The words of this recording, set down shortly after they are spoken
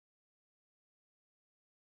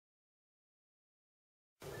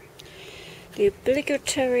The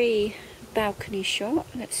obligatory balcony shot.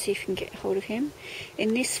 Let's see if we can get hold of him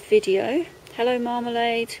in this video. Hello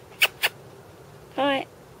Marmalade. Hi.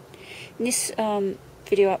 In this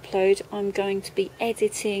video upload I'm going to be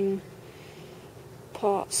editing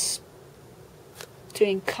parts,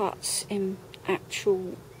 doing cuts in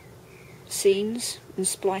actual scenes and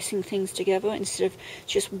splicing things together instead of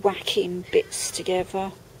just whacking bits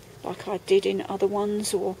together like I did in other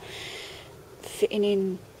ones, or fitting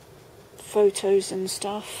in photos and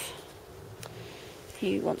stuff.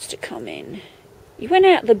 He wants to come in. You went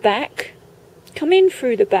out the back. Come in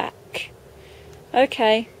through the back.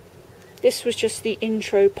 Okay. This was just the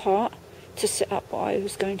intro part to set up what I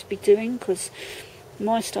was going to be doing, because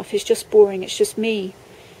my stuff is just boring. It's just me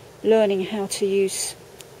learning how to use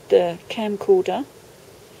the camcorder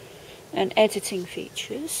and editing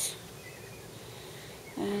features.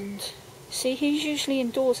 And see, he's usually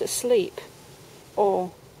indoors asleep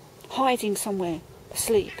or hiding somewhere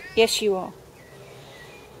asleep. Yes, you are.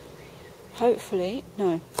 Hopefully,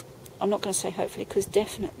 no, I'm not going to say hopefully, because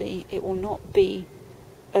definitely it will not be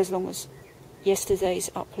as long as yesterday's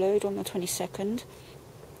upload on the 22nd.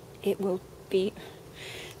 It will be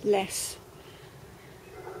less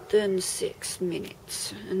than 6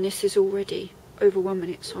 minutes, and this is already over 1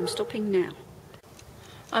 minute, so I'm stopping now.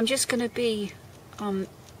 I'm just going to be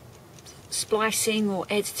splicing or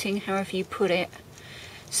editing, however you put it,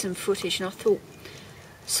 some footage, and I thought,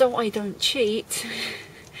 so I don't cheat,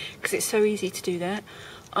 because it's so easy to do that,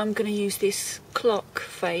 I'm going to use this clock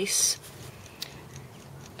face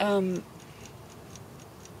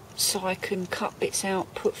so I can cut bits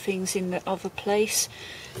out, put things in the other place,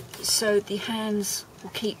 so the hands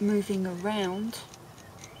will keep moving around.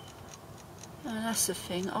 And that's the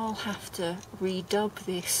thing, I'll have to redub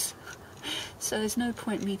this, so there's no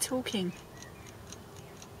point me talking.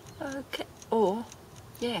 Okay, or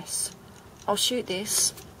yes, I'll shoot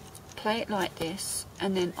this, play it like this,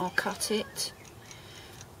 and then I'll cut it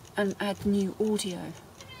and add new audio.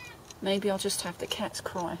 Maybe I'll just have the cats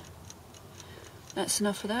cry. That's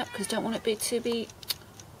enough of that, because don't want it to be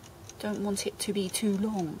too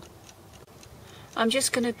long. I'm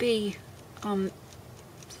just going to be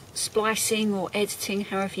splicing or editing,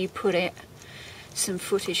 however you put it, some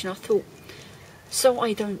footage, and I thought, so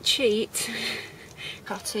I don't cheat,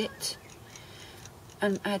 cut it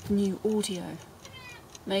and add new audio.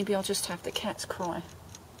 Maybe I'll just have the cats cry.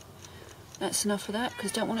 That's enough of that,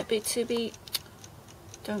 because don't want it to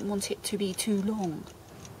be too long,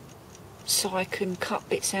 so I can cut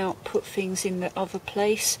bits out, put things in the other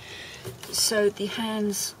place, so the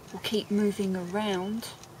hands will keep moving around.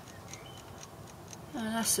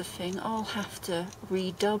 And that's the thing, I'll have to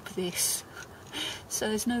redub this, so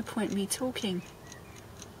there's no point me talking.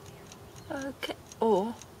 Okay,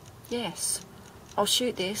 or yes, I'll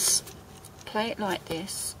shoot this, play it like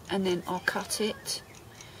this, and then I'll cut it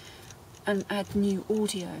and add new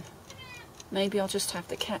audio. Maybe I'll just have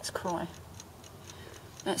the cats cry.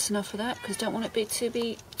 That's enough of that, because don't want it to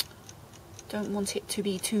be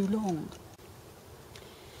too long.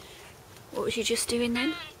 What was you just doing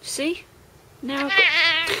then? See? Now I've got...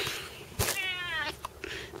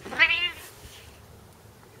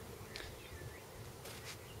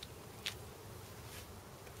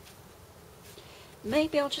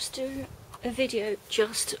 Maybe I'll just do a video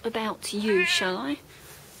just about you, shall I?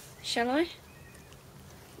 Shall I?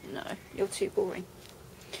 No, you're too boring.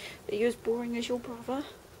 Are you as boring as your brother?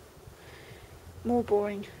 More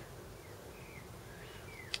boring.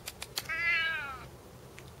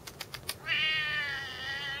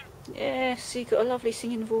 Yes, you've got a lovely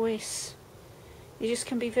singing voice. You just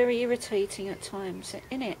can be very irritating at times,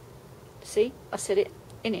 innit? See? I said it,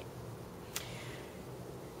 innit?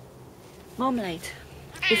 Marmalade,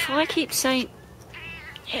 if I keep saying,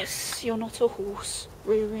 yes, you're not a horse,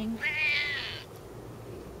 rearing.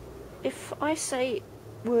 If I say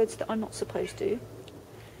words that I'm not supposed to,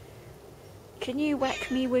 can you whack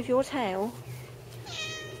me with your tail?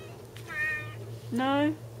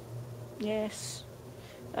 No? Yes.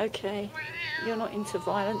 Okay. You're not into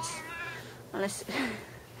violence. Unless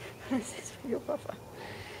it's for your brother.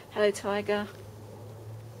 Hello, Tiger.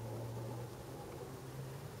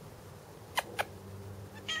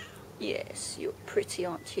 Yes, you're pretty,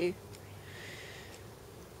 aren't you?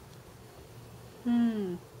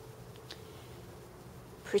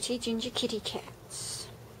 Pretty ginger kitty cats.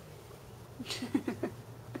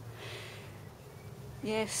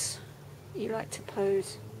 Yes, you like to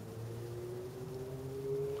pose.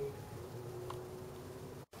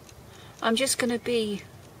 I'm just going to be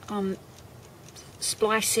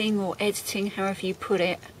splicing or editing, however you put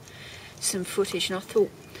it, some footage, and I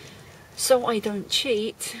thought, so I don't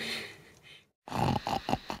cheat,